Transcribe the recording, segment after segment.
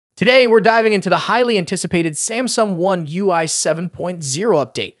Today, we're diving into the highly anticipated Samsung One UI 7.0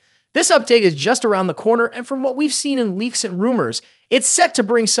 update. This update is just around the corner, and from what we've seen in leaks and rumors, it's set to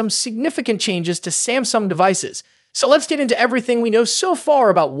bring some significant changes to Samsung devices. So let's get into everything we know so far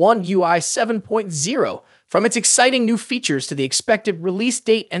about One UI 7.0, from its exciting new features to the expected release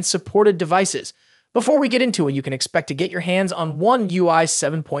date and supported devices. Before we get into it, you can expect to get your hands on One UI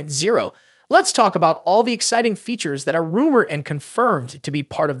 7.0. Let's talk about all the exciting features that are rumored and confirmed to be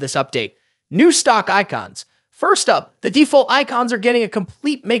part of this update. New stock icons. First up, the default icons are getting a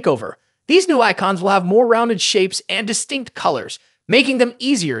complete makeover. These new icons will have more rounded shapes and distinct colors, making them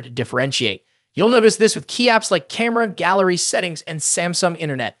easier to differentiate. You'll notice this with key apps like Camera, Gallery, Settings, and Samsung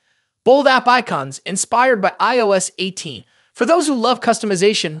Internet. Bold app icons, inspired by iOS 18. For those who love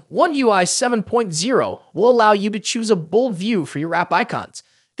customization, One UI 7.0 will allow you to choose a bold view for your app icons.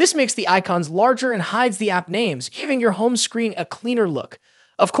 This makes the icons larger and hides the app names, giving your home screen a cleaner look.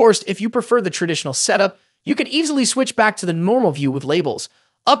 Of course, if you prefer the traditional setup, you can easily switch back to the normal view with labels.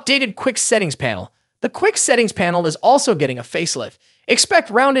 Updated Quick Settings panel. The Quick Settings panel is also getting a facelift.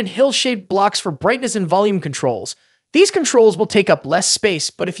 Expect rounded hill-shaped blocks for brightness and volume controls. These controls will take up less space,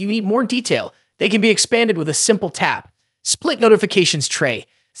 but if you need more detail, they can be expanded with a simple tap. Split Notifications Tray.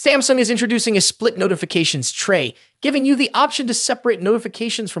 Samsung is introducing a Split Notifications Tray, giving you the option to separate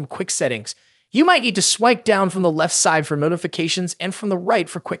notifications from quick settings. You might need to swipe down from the left side for notifications and from the right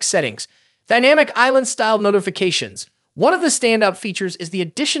for quick settings. Dynamic Island-style notifications. One of the standout features is the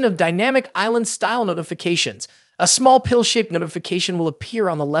addition of Dynamic Island-style notifications. A small pill-shaped notification will appear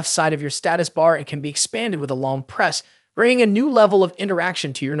on the left side of your status bar and can be expanded with a long press, bringing a new level of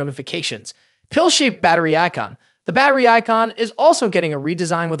interaction to your notifications. Pill-shaped battery icon. The battery icon is also getting a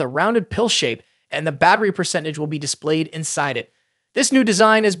redesign with a rounded pill shape, and the battery percentage will be displayed inside it. This new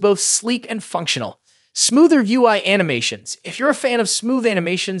design is both sleek and functional. Smoother UI animations. If you're a fan of smooth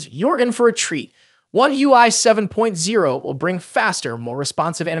animations, you're in for a treat. One UI 7.0 will bring faster, more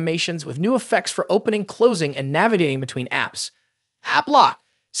responsive animations with new effects for opening, closing, and navigating between apps. App Lock.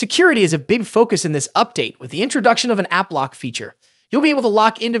 Security is a big focus in this update with the introduction of an App Lock feature. You'll be able to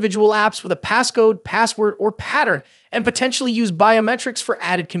lock individual apps with a passcode, password, or pattern, and potentially use biometrics for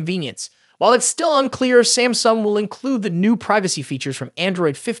added convenience. While it's still unclear if Samsung will include the new privacy features from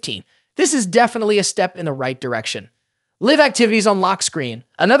Android 15, this is definitely a step in the right direction. Live Activities on Lock Screen.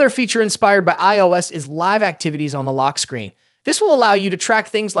 Another feature inspired by iOS is Live Activities on the lock screen. This will allow you to track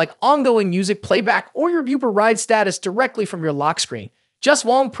things like ongoing music playback or your Uber ride status directly from your lock screen. Just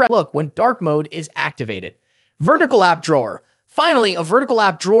one press look when dark mode is activated. Vertical App Drawer. Finally, a vertical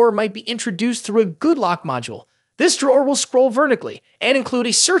app drawer might be introduced through a Good Lock module. This drawer will scroll vertically and include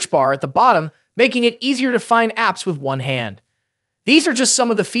a search bar at the bottom, making it easier to find apps with one hand. These are just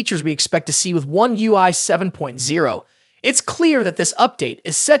some of the features we expect to see with One UI 7.0. It's clear that this update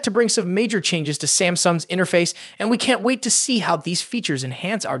is set to bring some major changes to Samsung's interface, and we can't wait to see how these features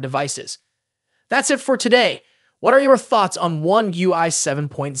enhance our devices. That's it for today. What are your thoughts on One UI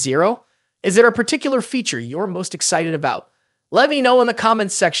 7.0? Is there a particular feature you're most excited about? Let me know in the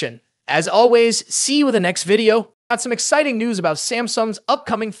comments section. As always, see you in the next video. Got some exciting news about Samsung's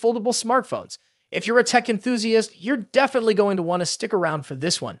upcoming foldable smartphones. If you're a tech enthusiast, you're definitely going to want to stick around for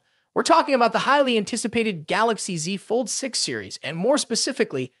this one. We're talking about the highly anticipated Galaxy Z Fold 6 series, and more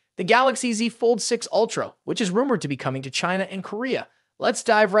specifically, the Galaxy Z Fold 6 Ultra, which is rumored to be coming to China and Korea. Let's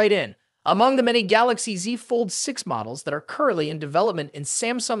dive right in. Among the many Galaxy Z Fold 6 models that are currently in development in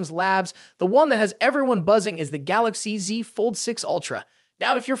Samsung's labs, the one that has everyone buzzing is the Galaxy Z Fold 6 Ultra.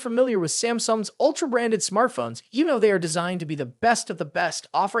 Now, if you're familiar with Samsung's Ultra-branded smartphones, you know they are designed to be the best of the best,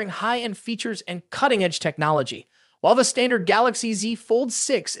 offering high-end features and cutting-edge technology. While the standard Galaxy Z Fold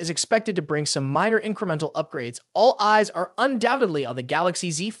 6 is expected to bring some minor incremental upgrades, all eyes are undoubtedly on the Galaxy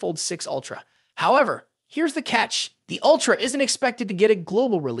Z Fold 6 Ultra. However, here's the catch. The Ultra isn't expected to get a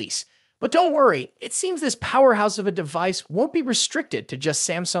global release. But don't worry, it seems this powerhouse of a device won't be restricted to just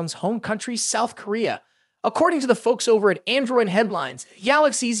Samsung's home country, South Korea. According to the folks over at Android Headlines, the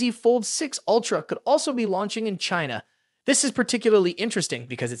Galaxy Z Fold 6 Ultra could also be launching in China. This is particularly interesting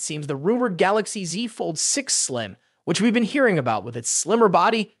because it seems the rumored Galaxy Z Fold 6 Slim, which we've been hearing about with its slimmer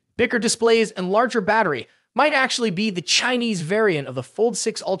body, bigger displays, and larger battery, might actually be the Chinese variant of the Fold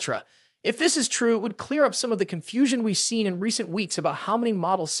 6 Ultra. If this is true, it would clear up some of the confusion we've seen in recent weeks about how many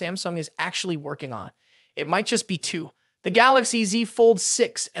models Samsung is actually working on. It might just be two: the Galaxy Z Fold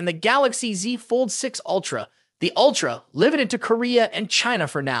 6 and the Galaxy Z Fold 6 Ultra. The Ultra, limited to Korea and China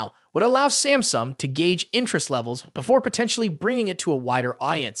for now, would allow Samsung to gauge interest levels before potentially bringing it to a wider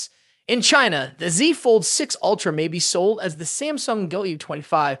audience. In China, the Z Fold 6 Ultra may be sold as the Samsung Go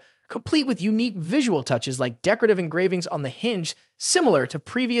U25, complete with unique visual touches like decorative engravings on the hinge, similar to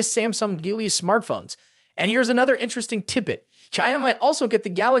previous Samsung Galaxy smartphones. And here's another interesting tidbit. China might also get the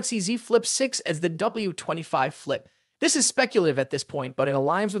Galaxy Z Flip 6 as the W25 Flip. This is speculative at this point, but it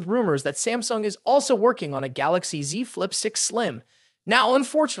aligns with rumors that Samsung is also working on a Galaxy Z Flip 6 Slim. Now,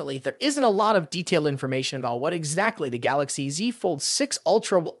 unfortunately, there isn't a lot of detailed information about what exactly the Galaxy Z Fold 6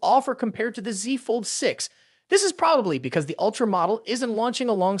 Ultra will offer compared to the Z Fold 6. This is probably because the Ultra model isn't launching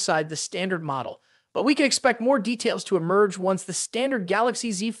alongside the standard model, but we can expect more details to emerge once the standard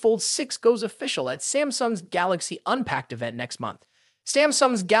Galaxy Z Fold 6 goes official at Samsung's Galaxy Unpacked event next month.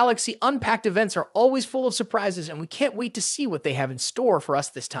 Samsung's Galaxy Unpacked events are always full of surprises, and we can't wait to see what they have in store for us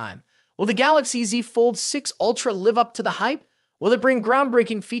this time. Will the Galaxy Z Fold 6 Ultra live up to the hype? Will it bring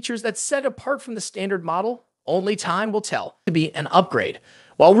groundbreaking features that set it apart from the standard model? Only time will tell. To be an upgrade.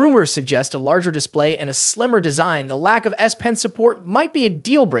 While rumors suggest a larger display and a slimmer design, the lack of S Pen support might be a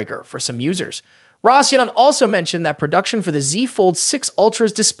deal breaker for some users. Ross Yan also mentioned that production for the Z Fold 6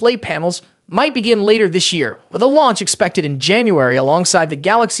 Ultra's display panels might begin later this year, with a launch expected in January alongside the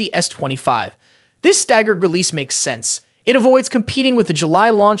Galaxy S25. This staggered release makes sense. It avoids competing with the July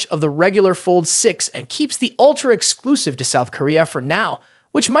launch of the regular Fold 6 and keeps the Ultra exclusive to South Korea for now,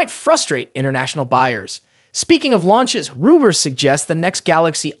 which might frustrate international buyers. Speaking of launches, rumors suggest the next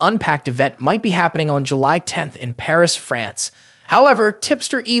Galaxy Unpacked event might be happening on July 10th in Paris, France. However,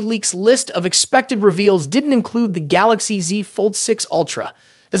 Tipster eLeaks' list of expected reveals didn't include the Galaxy Z Fold 6 Ultra.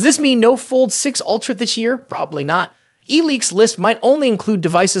 Does this mean no Fold 6 Ultra this year? Probably not. eLeaks' list might only include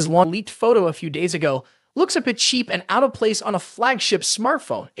devices launched. Leaked photo a few days ago looks a bit cheap and out of place on a flagship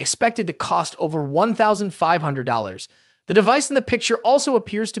smartphone, expected to cost over $1,500. The device in the picture also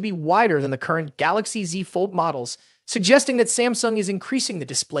appears to be wider than the current Galaxy Z Fold models, suggesting that Samsung is increasing the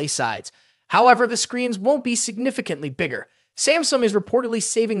display size. However, the screens won't be significantly bigger. Samsung is reportedly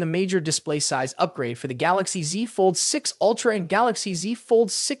saving the major display size upgrade for the Galaxy Z Fold 6 Ultra and Galaxy Z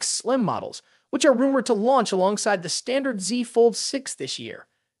Fold 6 Slim models, which are rumored to launch alongside the standard Z Fold 6 this year.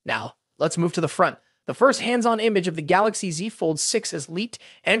 Now, let's move to the front. The first hands-on image of the Galaxy Z Fold 6 is leaked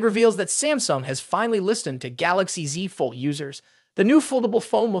and reveals that Samsung has finally listened to Galaxy Z Fold users. The new foldable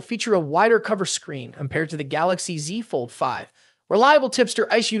phone will feature a wider cover screen compared to the Galaxy Z Fold 5. Reliable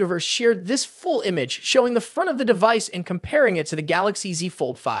tipster Ice Universe shared this full image showing the front of the device and comparing it to the Galaxy Z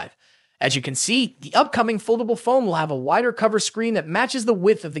Fold 5. As you can see, the upcoming foldable phone will have a wider cover screen that matches the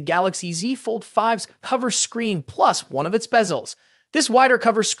width of the Galaxy Z Fold 5's cover screen plus one of its bezels. This wider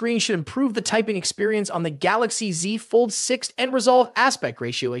cover screen should improve the typing experience on the Galaxy Z Fold 6 and resolve aspect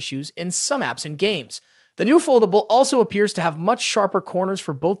ratio issues in some apps and games. The new foldable also appears to have much sharper corners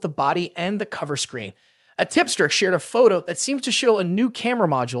for both the body and the cover screen. A tipster shared a photo that seems to show a new camera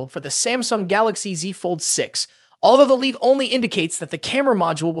module for the Samsung Galaxy Z Fold 6. Although the leak only indicates that the camera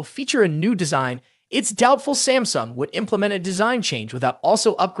module will feature a new design, it's doubtful Samsung would implement a design change without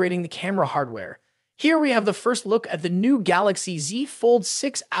also upgrading the camera hardware. Here we have the first look at the new Galaxy Z Fold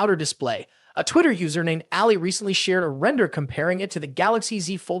 6 outer display. A Twitter user named Ali recently shared a render comparing it to the Galaxy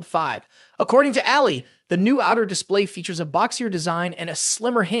Z Fold 5. According to Ali, the new outer display features a boxier design and a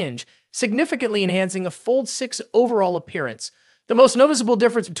slimmer hinge, significantly enhancing the Fold 6 overall appearance. The most noticeable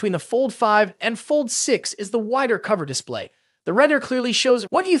difference between the Fold 5 and Fold 6 is the wider cover display. The render clearly shows.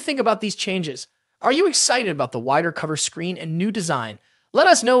 What do you think about these changes? Are you excited about the wider cover screen and new design? Let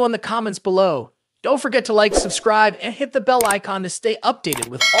us know in the comments below. Don't forget to like, subscribe, and hit the bell icon to stay updated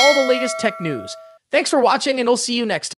with all the latest tech news. Thanks for watching, and we'll see you next time.